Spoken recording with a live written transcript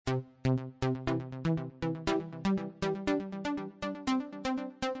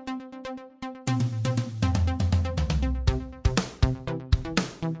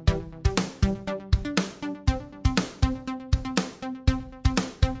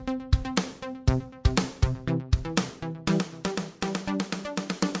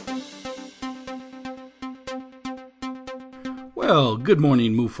Well, good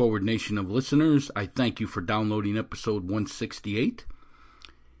morning, Move Forward Nation of listeners. I thank you for downloading episode 168.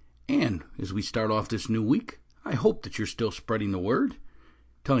 And as we start off this new week, I hope that you're still spreading the word,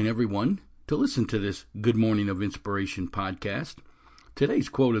 telling everyone to listen to this Good Morning of Inspiration podcast. Today's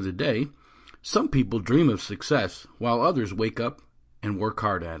quote of the day: some people dream of success while others wake up and work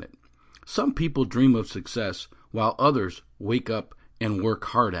hard at it. Some people dream of success while others wake up and work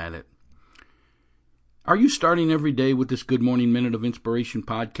hard at it. Are you starting every day with this Good Morning Minute of Inspiration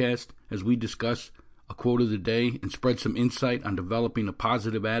podcast as we discuss a quote of the day and spread some insight on developing a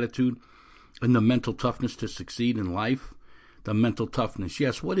positive attitude and the mental toughness to succeed in life? The mental toughness.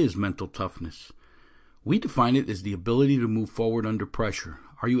 Yes, what is mental toughness? We define it as the ability to move forward under pressure.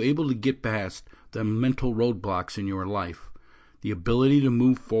 Are you able to get past the mental roadblocks in your life? The ability to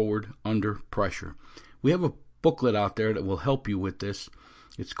move forward under pressure. We have a booklet out there that will help you with this.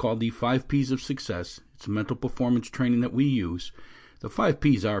 It's called the 5 P's of Success. It's a mental performance training that we use. The 5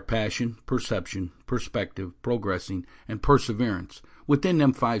 P's are passion, perception, perspective, progressing, and perseverance. Within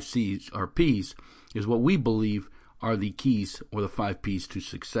them 5 C's or P's is what we believe are the keys or the 5 P's to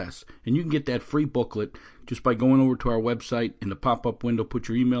success. And you can get that free booklet just by going over to our website. In the pop-up window, put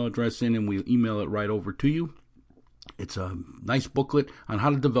your email address in and we'll email it right over to you. It's a nice booklet on how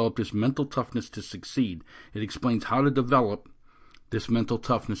to develop this mental toughness to succeed. It explains how to develop this mental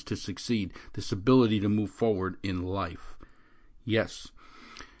toughness to succeed, this ability to move forward in life. Yes.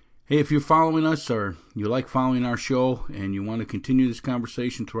 Hey, if you're following us or you like following our show and you want to continue this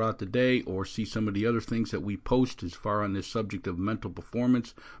conversation throughout the day or see some of the other things that we post as far on this subject of mental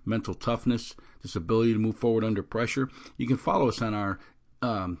performance, mental toughness, this ability to move forward under pressure, you can follow us on our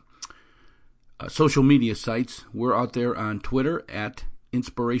social media sites. We're out there on Twitter at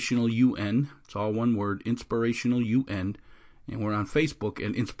InspirationalUN. It's all one word, InspirationalUN. And we're on Facebook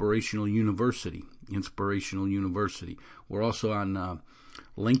at Inspirational University. Inspirational University. We're also on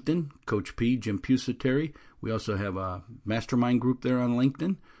LinkedIn, Coach P, Jim Pusateri. We also have a mastermind group there on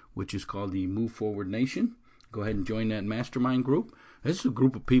LinkedIn, which is called the Move Forward Nation. Go ahead and join that mastermind group. This is a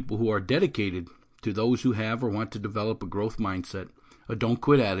group of people who are dedicated to those who have or want to develop a growth mindset, a don't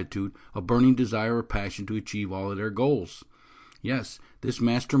quit attitude, a burning desire or passion to achieve all of their goals. Yes, this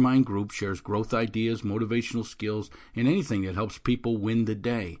mastermind group shares growth ideas, motivational skills, and anything that helps people win the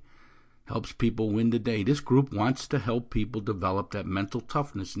day. Helps people win the day. This group wants to help people develop that mental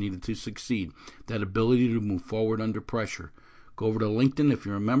toughness needed to succeed, that ability to move forward under pressure. Go over to LinkedIn if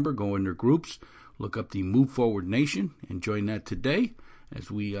you're a member, go under groups, look up the Move Forward Nation, and join that today as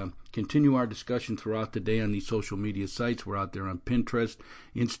we continue our discussion throughout the day on these social media sites. We're out there on Pinterest,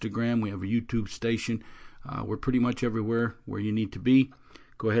 Instagram, we have a YouTube station. We're pretty much everywhere where you need to be.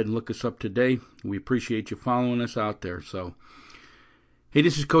 Go ahead and look us up today. We appreciate you following us out there. So, hey,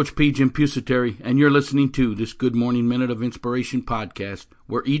 this is Coach P, Jim Pusateri, and you're listening to this Good Morning Minute of Inspiration podcast,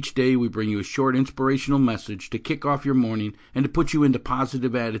 where each day we bring you a short inspirational message to kick off your morning and to put you into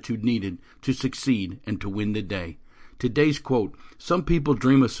positive attitude needed to succeed and to win the day. Today's quote: some people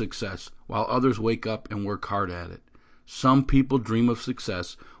dream of success while others wake up and work hard at it. Some people dream of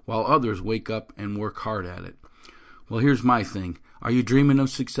success while others wake up and work hard at it. Well, here's my thing. Are you dreaming of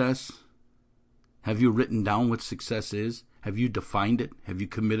success? Have you written down what success is? Have you defined it? Have you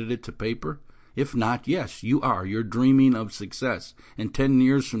committed it to paper? If not, yes, you are. You're dreaming of success. And 10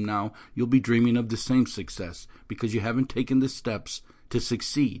 years from now, you'll be dreaming of the same success because you haven't taken the steps to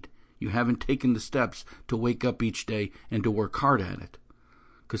succeed. You haven't taken the steps to wake up each day and to work hard at it.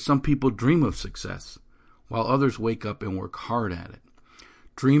 Because some people dream of success while others wake up and work hard at it.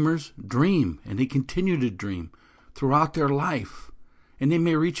 Dreamers dream, and they continue to dream throughout their life. And they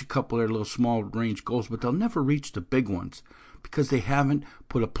may reach a couple of their little small range goals, but they'll never reach the big ones because they haven't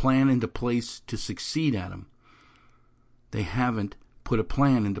put a plan into place to succeed at them. They haven't put a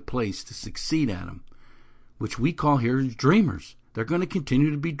plan into place to succeed at them, which we call here dreamers. They're going to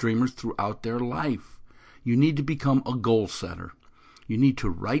continue to be dreamers throughout their life. You need to become a goal setter. You need to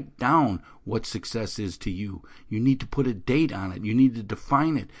write down what success is to you. You need to put a date on it. You need to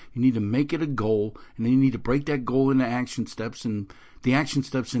define it. You need to make it a goal, and then you need to break that goal into action steps and the action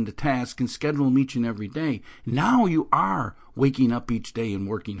steps into tasks and schedule them each and every day. Now you are waking up each day and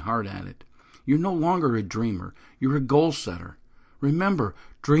working hard at it. You're no longer a dreamer. You're a goal setter. Remember,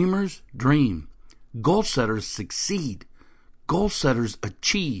 dreamers dream. Goal setters succeed. Goal setters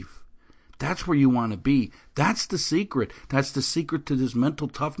achieve. That's where you want to be. That's the secret. That's the secret to this mental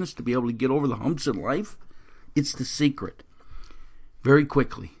toughness to be able to get over the humps in life. It's the secret. Very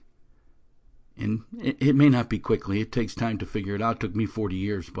quickly. And it may not be quickly. It takes time to figure it out. It took me 40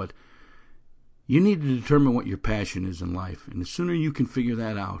 years. But you need to determine what your passion is in life. And the sooner you can figure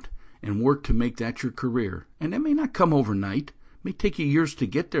that out and work to make that your career, and that may not come overnight. may take you years to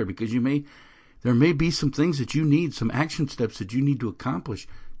get there because there may be some things that you need, some action steps that you need to accomplish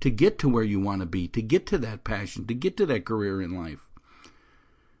to get to where you want to be, to get to that passion, to get to that career in life.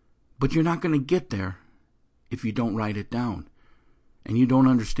 But you're not going to get there if you don't write it down. And you don't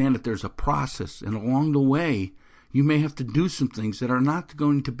understand that there's a process. And along the way, you may have to do some things that are not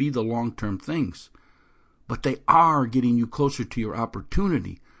going to be the long-term things. But they are getting you closer to your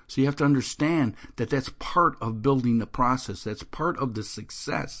opportunity. So you have to understand that that's part of building the process. That's part of the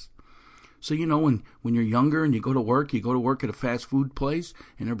success. So, when you're younger and you go to work at a fast food place,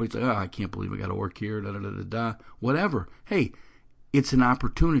 and everybody's like, I can't believe I got to work here, da-da-da-da-da, whatever. Hey, it's an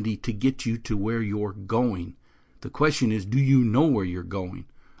opportunity to get you to where you're going. The question is, do you know where you're going?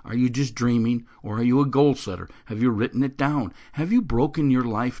 Are you just dreaming, or are you a goal setter? Have you written it down? Have you broken your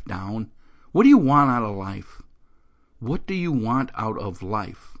life down? What do you want out of life? What do you want out of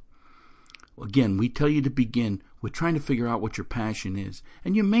life? Again, we tell you to begin with trying to figure out what your passion is.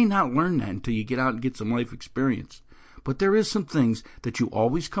 And you may not learn that until you get out and get some life experience. But there is some things that you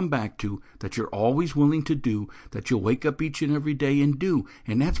always come back to, that you're always willing to do, that you'll wake up each and every day and do.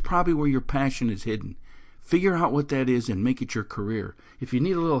 And that's probably where your passion is hidden. Figure out what that is and make it your career. If you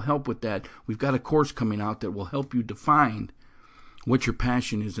need a little help with that, we've got a course coming out that will help you define what your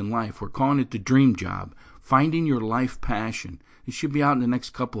passion is in life. We're calling it the Dream Job, Finding Your Life Passion. It should be out in the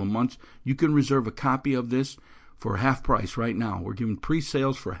next couple of months. You can reserve a copy of this for half price right now. We're giving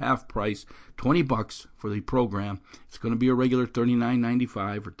pre-sales for half price, $20 for the program. It's going to be a regular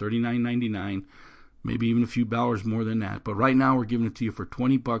 $39.95 or $39.99, maybe even a few dollars more than that. But right now we're giving it to you for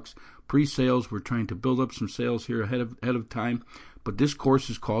 $20 pre-sales. We're trying to build up some sales here ahead of time. But this course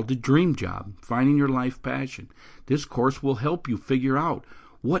is called the Dream Job, Finding Your Life Passion. This course will help you figure out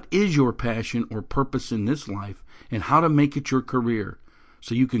what is your passion or purpose in this life and how to make it your career,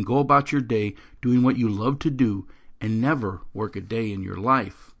 so you can go about your day doing what you love to do and never work a day in your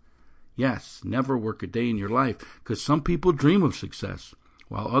life. Yes, never work a day in your life, because some people dream of success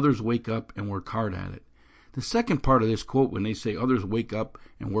while others wake up and work hard at it. The second part of this quote, when they say others wake up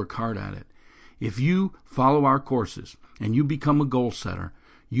and work hard at it, if you follow our courses and you become a goal setter,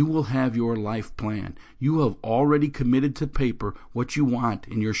 you will have your life plan. You have already committed to paper what you want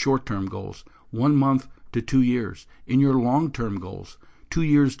in your short-term goals, 1 month to 2 years. In your long-term goals, 2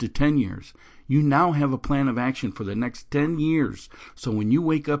 years to 10 years. You now have a plan of action for the next 10 years. So when you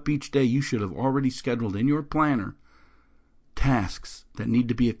wake up each day, you should have already scheduled in your planner tasks that need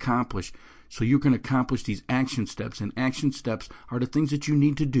to be accomplished, so you can accomplish these action steps. And action steps are the things that you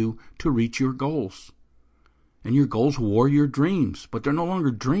need to do to reach your goals. And your goals war your dreams, but they're no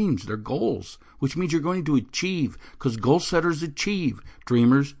longer dreams, they're goals, which means you're going to achieve, because goal setters achieve,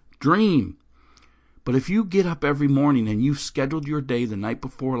 dreamers dream. But if you get up every morning and you've scheduled your day the night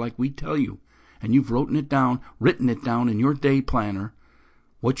before like we tell you, and you've written it down in your day planner,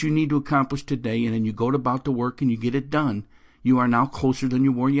 what you need to accomplish today, and then you go about to work and you get it done, you are now closer than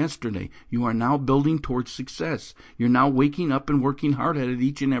you were yesterday. You are now building towards success. You're now waking up and working hard at it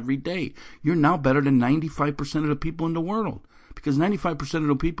each and every day. You're now better than 95% of the people in the world, because 95% of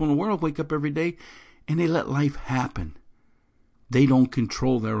the people in the world wake up every day and they let life happen. They don't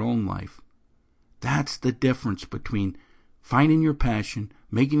control their own life. That's the difference between finding your passion,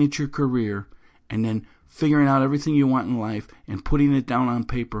 making it your career, and then figuring out everything you want in life and putting it down on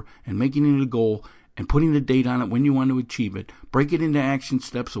paper and making it a goal and putting the date on it when you want to achieve it. Break it into action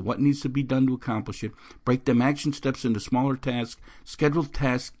steps of what needs to be done to accomplish it. Break them action steps into smaller tasks, scheduled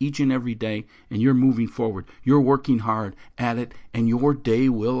tasks each and every day, and you're moving forward. You're working hard at it, and your day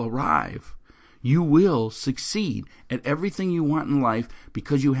will arrive. You will succeed at everything you want in life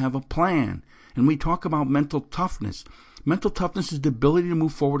because you have a plan. And we talk about mental toughness. Mental toughness is the ability to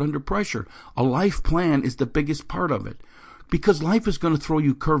move forward under pressure. A life plan is the biggest part of it, because life is going to throw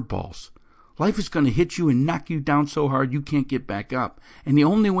you curveballs. Life is going to hit you and knock you down so hard you can't get back up. And the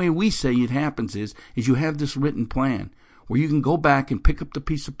only way we say it happens is you have this written plan where you can go back and pick up the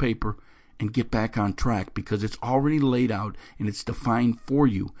piece of paper and get back on track, because it's already laid out and it's defined for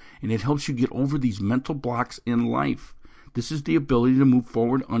you. And it helps you get over these mental blocks in life. This is the ability to move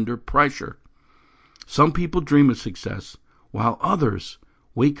forward under pressure. Some people dream of success while others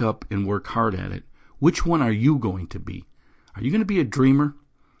wake up and work hard at it. Which one are you going to be? Are you going to be a dreamer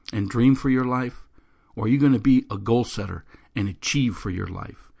and dream for your life? Or are you going to be a goal setter and achieve for your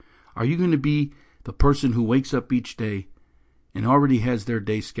life? Are you going to be the person who wakes up each day and already has their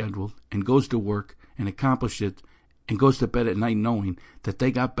day scheduled and goes to work and accomplishes it and goes to bed at night knowing that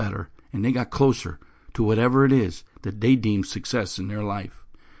they got better and they got closer to whatever it is that they deem success in their life?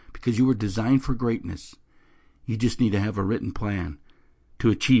 Because you were designed for greatness. You just need to have a written plan to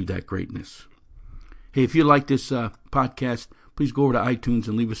achieve that greatness. Hey, if you like this podcast, please go over to iTunes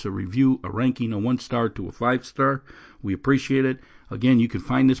and leave us a review, a ranking, a 1-star to a 5-star. We appreciate it. Again, you can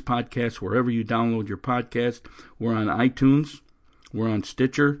find this podcast wherever you download your podcast. We're on iTunes. We're on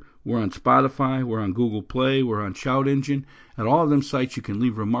Stitcher. We're on Spotify. We're on Google Play. We're on Shout Engine. At all of them sites, you can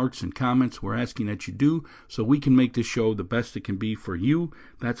leave remarks and comments. We're asking that you do so we can make this show the best it can be for you.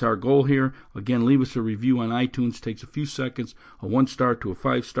 That's our goal here. Again, leave us a review on iTunes. It takes a few seconds, a 1-star to a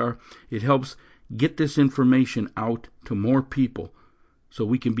 5-star. It helps get this information out to more people so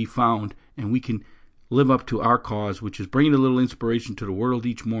we can be found and we can live up to our cause, which is bringing a little inspiration to the world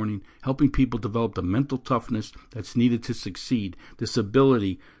each morning, helping people develop the mental toughness that's needed to succeed, this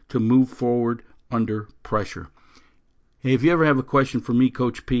ability to move forward under pressure. Hey, if you ever have a question for me,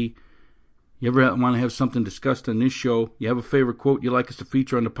 Coach P, you ever want to have something discussed on this show, you have a favorite quote you'd like us to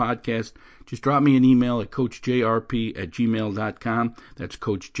feature on the podcast, just drop me an email at coachjrp@gmail.com. That's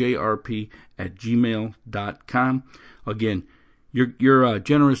coachjrp@gmail.com. Again, your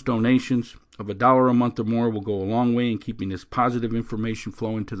generous donations of $1 a month or more will go a long way in keeping this positive information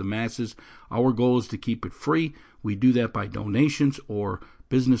flowing to the masses. Our goal is to keep it free. We do that by donations or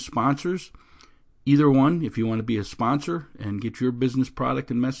business sponsors. Either one, if you want to be a sponsor and get your business product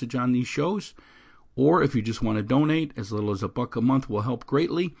and message on these shows, or if you just want to donate, as little as $1 a month will help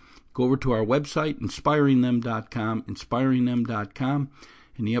greatly. Go over to our website, inspiringthem.com, inspiringthem.com.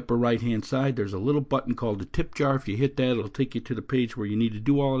 In the upper right-hand side, there's a little button called the tip jar. If you hit that, it'll take you to the page where you need to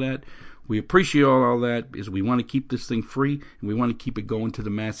do all of that. We appreciate all that because we want to keep this thing free and we want to keep it going to the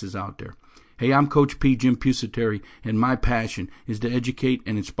masses out there. Hey, I'm Coach P, Jim Pusateri, and my passion is to educate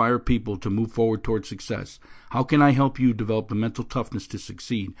and inspire people to move forward towards success. How can I help you develop the mental toughness to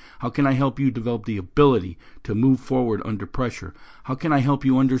succeed? How can I help you develop the ability to move forward under pressure? How can I help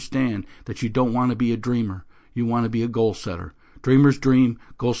you understand that you don't want to be a dreamer? You want to be a goal setter. Dreamers dream,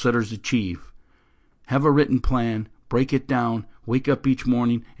 goal setters achieve. Have a written plan, break it down, wake up each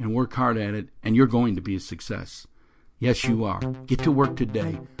morning and work hard at it, and you're going to be a success. Yes, you are. Get to work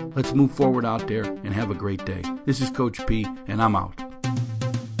today. Let's move forward out there and have a great day. This is Coach P, and I'm out.